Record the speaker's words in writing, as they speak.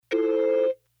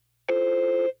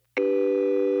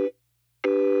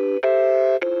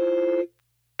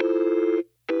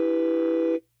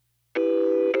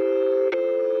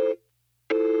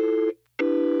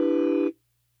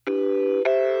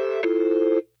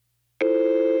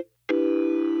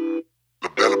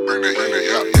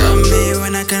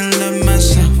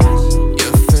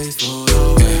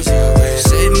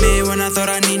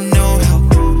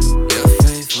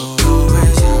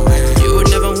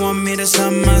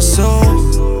soul.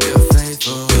 You're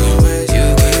faithful always.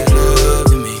 You keep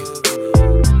loving me.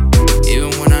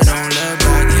 Even when I don't love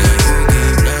back, yeah, you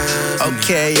keep loving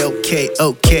me.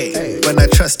 Okay. When I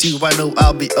trust you, I know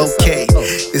I'll be okay.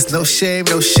 There's no shame.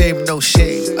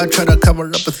 I try to cover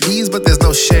up with these, but there's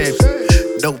no shame.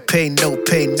 No pain.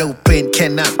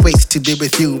 Cannot wait to be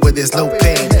with you where there's no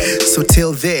pain. So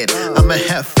till then, I'ma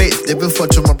have faith, living for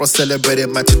tomorrow,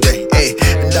 celebrating my today. Hey,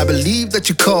 and I believe that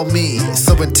you call me.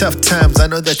 So in tough times, I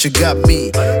know that you got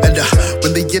me. And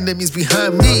when the enemy's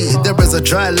behind me, there is a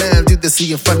dry land through the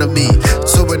sea in front of me.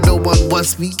 So when no one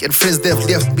wants me and friends they've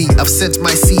left me, I've sent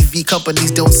my CV,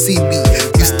 companies don't see me.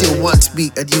 You still want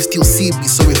me and you still see me.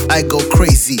 So if I go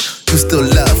crazy, you still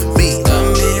love me.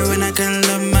 Love me when I can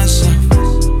love myself.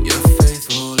 You're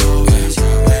faithful always.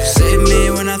 Save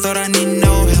me when I thought I need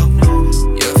no help.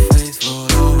 You're faithful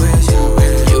always.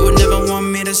 You would never want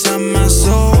me to sell my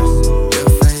soul. You're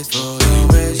faithful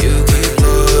always. You keep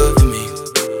loving me.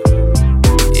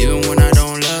 Even when I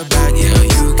don't love back, yeah,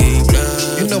 you keep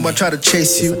loving me. You know I try to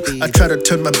chase you, I try to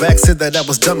turn my back, said that I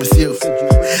was done with you.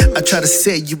 I try to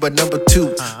say you were number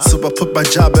two, so I put my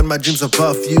job and my dreams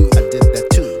above you. I did that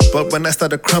too. But when I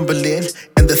started crumbling,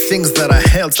 and the things that I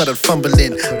held started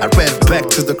fumbling, I ran back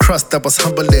to the cross that was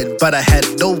humbling. But I had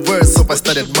no words, so I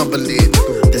started mumbling.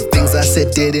 The things I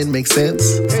said didn't make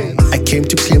sense. I came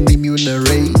to claim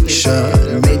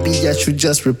remuneration. Maybe I should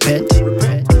just repent,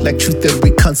 like truth and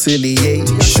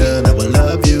reconciliation. I will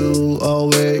love you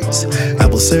always, I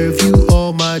will serve you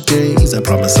all my days. I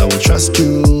promise I will trust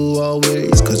you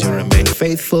always, cause you remain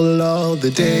faithful all the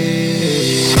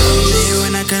day. Love me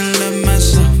when I can love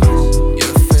myself.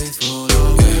 You're faithful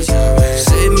always.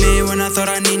 Save me when I thought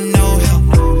I need no help.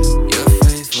 You're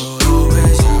faithful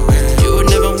always. You would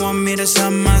never want me to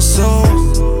sell my soul.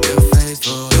 You're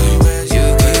faithful always. You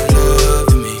keep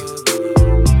loving me.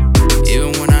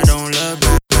 Even when I don't love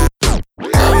back.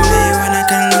 Love me when I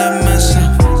can love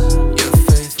myself. You're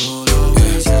faithful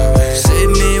always. Save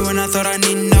me when I thought I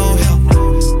need no help.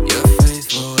 You're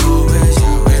faithful always.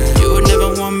 You would never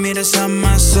want me to sell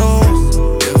my soul.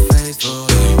 You're faithful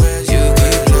always. You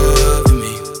keep loving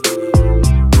me.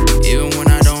 Even when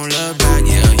I don't love back,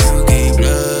 yeah, you keep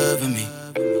loving me.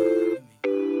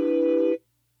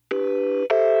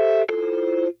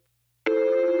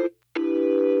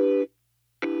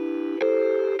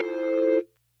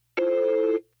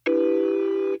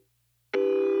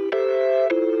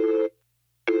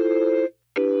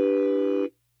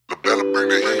 Better bring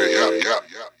the heat,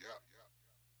 yeah.